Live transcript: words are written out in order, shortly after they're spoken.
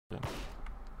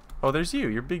Oh, there's you.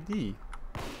 You're Big D.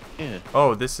 Yeah.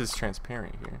 Oh, this is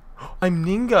transparent here. I'm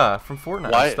Ninga from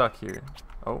Fortnite. Why? I'm stuck here.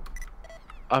 Oh.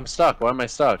 I'm stuck. Why am I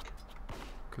stuck?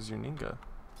 Because you're Ninga.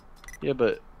 Yeah,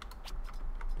 but...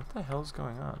 What the hell's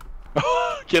going on?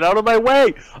 Get out of my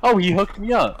way! Oh, he hooked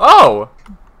me up. Oh!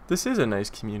 This is a nice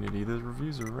community. The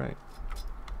reviews are right.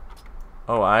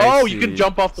 Oh, I see. You can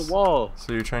jump off the wall.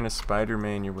 So you're trying to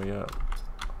Spider-Man your way up.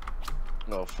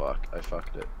 Oh, fuck. I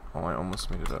fucked it. Oh, I almost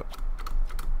made it up.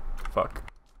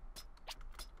 Fuck.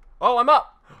 Oh, I'm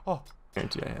up! Oh.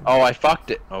 Guarantee I am. Oh, I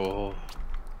fucked it. Oh.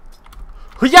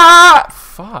 Yeah!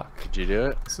 Fuck. Did you do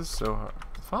it? This is so hard.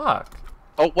 Fuck.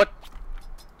 Oh, what?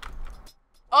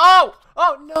 Oh!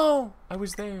 Oh, no! I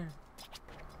was there.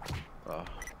 Oh.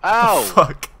 Ow! Oh,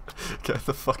 fuck. Got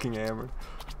the fucking hammer.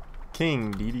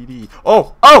 King, DDD.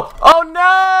 Oh! Oh! Oh,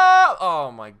 no!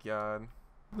 Oh, my God.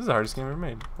 This is the hardest game I've ever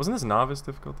made. Wasn't this novice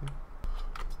difficulty?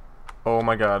 Oh,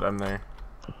 my God. I'm there.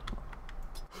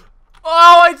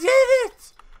 Oh, I did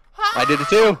it! I did it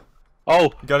too. Oh,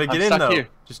 You gotta get I'm in, though. here.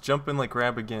 Just jump in, like,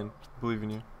 grab again. I believe in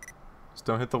you. Just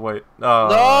don't hit the white.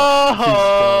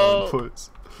 No!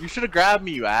 Please. You should have grabbed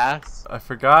me, you ass. I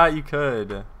forgot you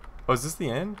could. Oh, is this the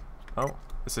end? Oh,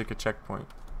 it's like a checkpoint.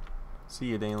 See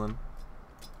you, Dalen.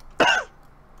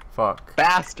 Fuck.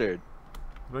 Bastard.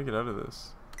 How do I get out of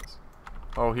this?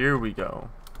 Oh, here we go.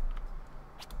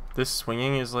 This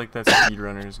swinging is like that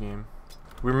speedrunners game.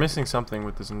 We're missing something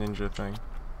with this ninja thing.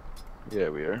 Yeah,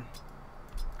 we are.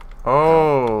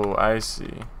 Oh, I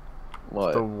see.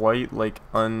 What? The white, like,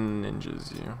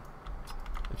 un-ninjas you.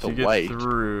 If The you get white?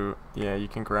 through, yeah, you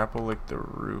can grapple, like, the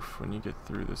roof when you get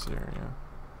through this area.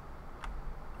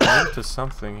 I'm into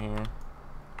something here.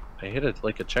 I hit it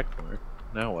like a check mark.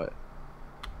 Now what?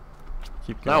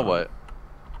 Keep going. Now what?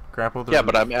 Grapple the Yeah, roof.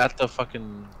 but I'm at the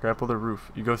fucking... Grapple the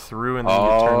roof. You go through and then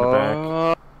you turn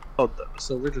back. Oh,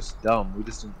 so we're just dumb. We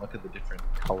just didn't look at the different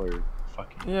colored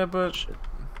fucking Yeah, but shit.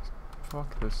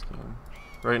 fuck this game.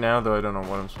 Right now, though, I don't know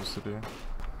what I'm supposed to do.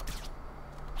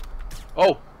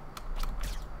 Oh!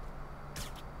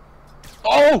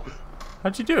 Oh!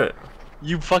 How'd you do it?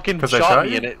 You fucking 'Cause I shot shot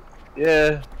me you? in it.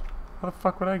 Yeah. How the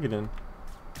fuck would I get in?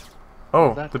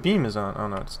 Oh, that the beam is on. Oh,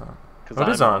 no, it's not. Cause Oh, it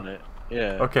I'm is on. it.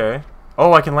 Yeah. Okay.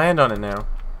 Oh, I can land on it now.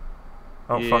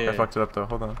 Oh, fuck, I Yeah. fucked it up, though.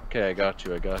 Hold on. Okay, I got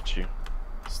you. I got you.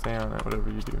 Stay on it, whatever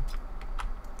you do.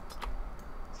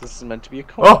 This is meant to be a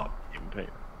co-op game.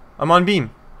 I'm on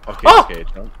beam. Okay, Oh! okay,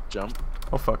 jump.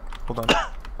 Oh, fuck. Hold on.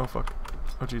 Oh, fuck.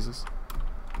 Oh, Jesus.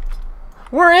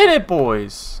 We're in it,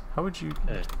 boys! How would you...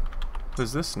 Hey. What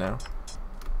is this now?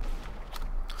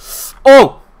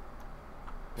 Oh!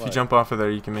 If you What? jump off of there,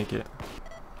 you can make it.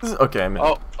 This is... Okay, I'm in.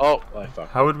 Oh, I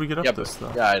fucked. How would we get up this,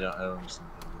 though? Yeah, I don't understand.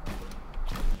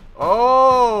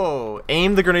 Oh!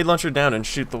 Aim the grenade launcher down and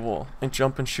shoot the wall. And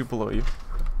jump and shoot below you.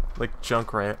 Like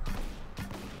Junkrat.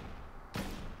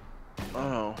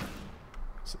 Oh.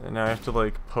 So now I have to,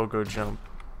 like, pogo jump.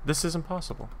 This is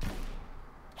impossible.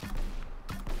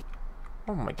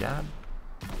 Oh my God.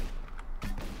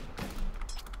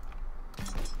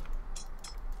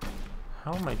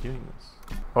 How am I doing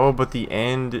this? Oh, but the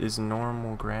end is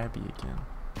normal grabby again.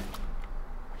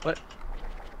 What?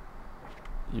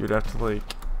 You'd have to, like,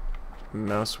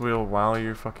 mouse wheel while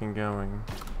you're fucking going.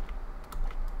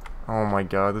 Oh my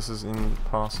God, this is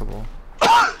impossible.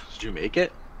 Did you make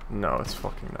it? No, it's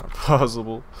fucking not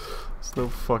possible. There's no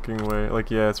fucking way. Like,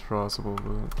 yeah, it's possible,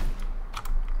 but...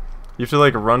 You have to,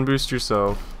 like, run boost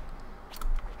yourself.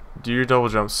 Do your double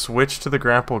jump. Switch to the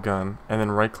grapple gun. And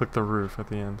then right-click the roof at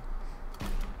the end.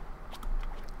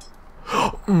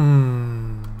 I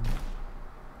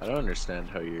don't understand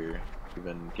how you're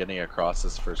even getting across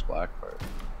this first black part.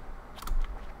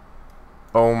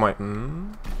 Oh my...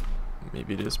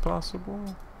 Maybe it is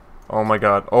possible? Oh my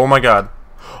God. Oh my God.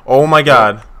 Oh my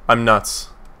God. I'm nuts.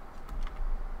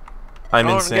 I'm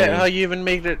insane. I don't get how you even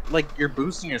made it, like, you're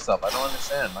boosting yourself. I don't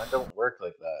understand. Mine don't work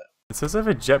like that. It says I have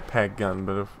a jetpack gun,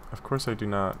 but of course I do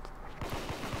not.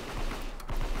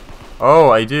 Oh,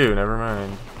 I do. Never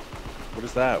mind. What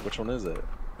is that? Which one is it?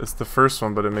 It's the first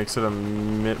one, but it makes it a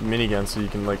minigun, so you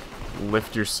can, like,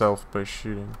 lift yourself by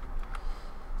shooting.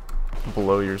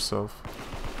 Below yourself.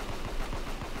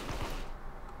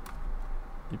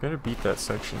 You better beat that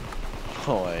section.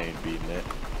 Oh, I ain't beating it.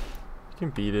 You can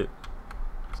beat it.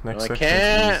 This next No, I section's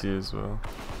can't. easy as well.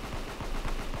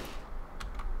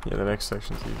 Yeah, the next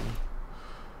section's easy.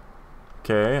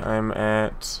 Okay,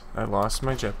 I lost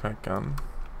my jetpack gun.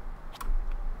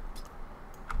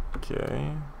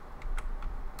 Okay.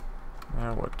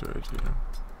 Now what do I do?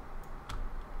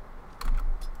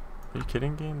 Are you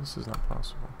kidding, game? This is not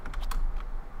possible.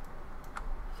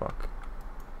 Fuck.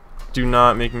 Do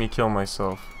not make me kill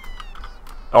myself.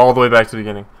 All the way back to the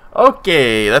beginning.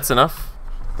 Okay, that's enough.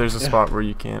 There's a spot where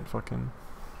you can't fucking...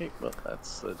 Okay, well,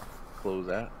 that's a close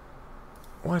out.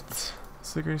 What?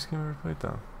 It's the greatest game I've ever played,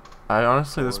 though. I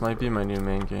honestly, this might be my new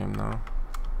main game, though.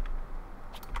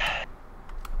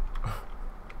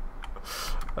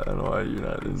 I don't know why you're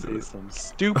not into it. Say some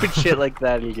stupid shit like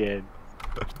that again.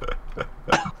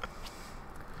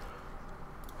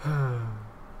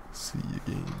 See you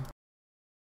again.